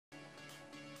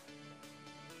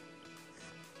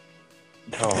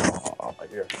Oh,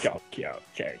 you're so cute,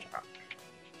 Caesar.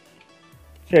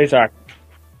 Caesar.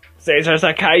 Caesar's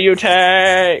a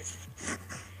coyote!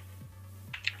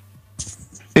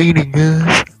 Eating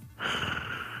us.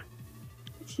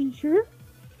 Caesar?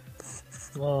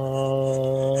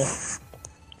 Aww.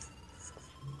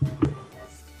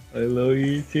 I love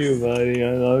you too, buddy.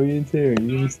 I love you too.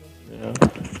 You just, yeah.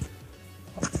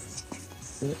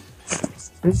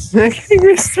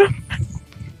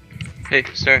 Hey,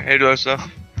 sir. Hey, do our stuff.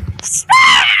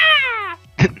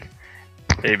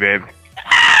 Hey, babe.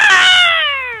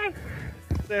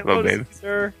 Say Hello, babe.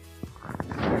 Caesar.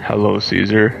 Hello,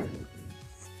 Caesar.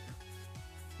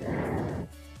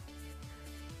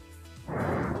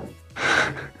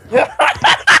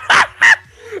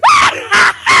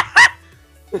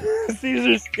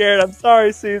 Caesar's scared. I'm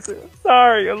sorry, Caesar. I'm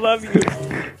sorry. I love you.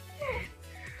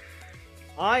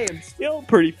 I am still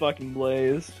pretty fucking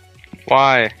blazed.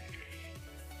 Why?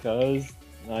 Because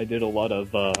I did a lot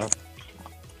of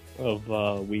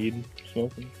weed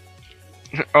smoking.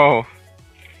 Oh.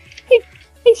 Hey,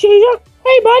 Caesar.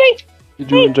 Hey, buddy.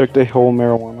 Did you inject a whole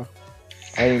marijuana?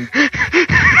 I am.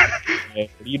 Hey,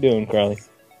 what are you doing, Crowley?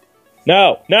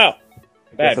 No, no.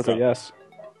 I Bad. guess that's a yes.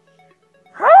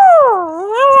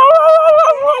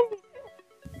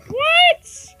 What?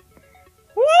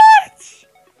 What?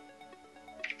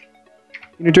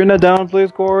 Can you turn that down,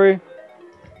 please, Corey?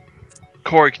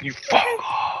 Corey, can you fuck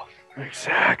off?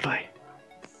 Exactly.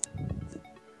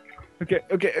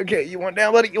 Okay. You want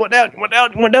down, buddy? You want down? You want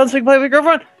down? You want down so you can play with your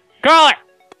girlfriend? Carly!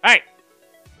 Hey!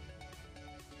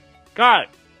 Carly!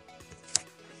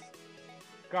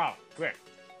 Carly, come here.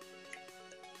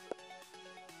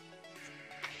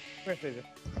 Come here, Caesar.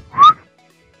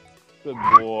 Good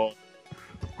boy.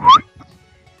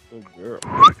 Good girl.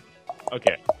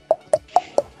 Okay.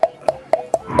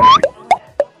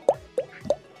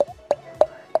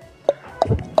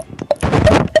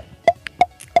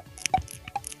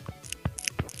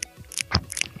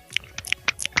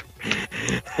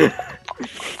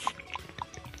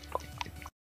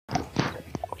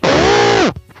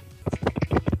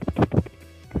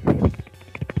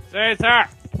 Caesar!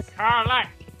 Carly!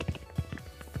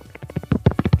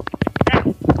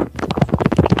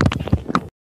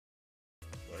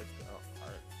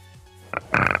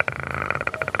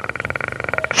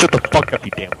 Shut the fuck up,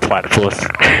 you damn platypus.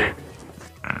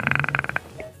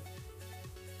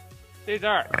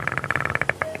 Caesar!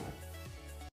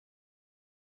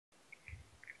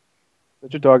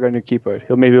 Put your dog on your keyboard.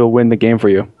 Maybe he'll win the game for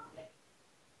you.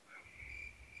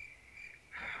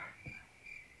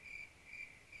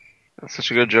 That's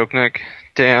such a good joke, Nick.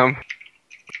 Damn.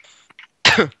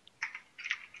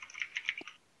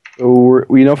 So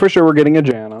we know for sure we're getting a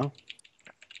Jana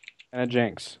and a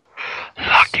Jinx.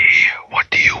 Lucky, what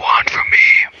do you want from me?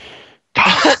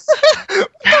 What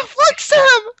the fuck,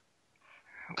 Sam?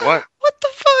 What? What the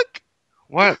fuck?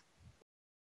 What?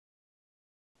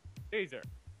 Caesar!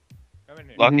 Come in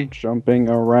here. Lucky? Jumping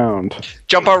around.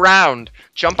 Jump around.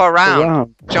 Jump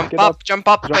around. Jump Get up, jump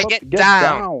up, I get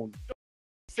down.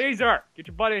 Caesar! Get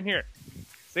your butt in here!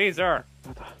 Caesar!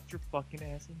 Get your fucking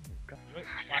ass in here. God, wait,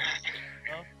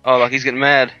 huh? Oh, Lucky's getting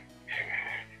mad.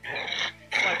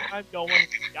 It's like I'm going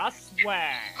just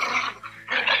swag.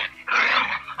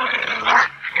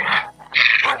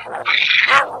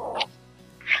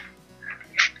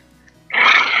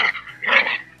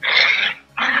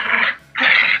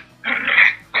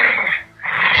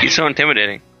 He's so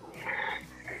intimidating.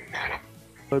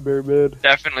 Hi, Bear Bed.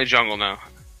 Definitely jungle now.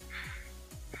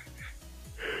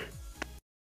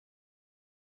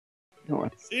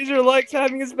 Caesar likes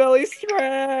having his belly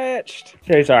stretched.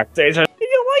 Caesar. Caesar.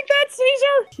 You like that,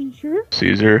 Caesar? Caesar.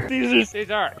 Caesar. Caesar.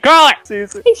 Caesar. Call it.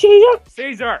 Caesar. Hey, Caesar.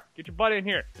 Caesar. Get your butt in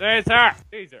here. Caesar.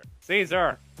 Caesar.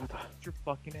 Caesar. Get your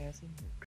fucking ass in here.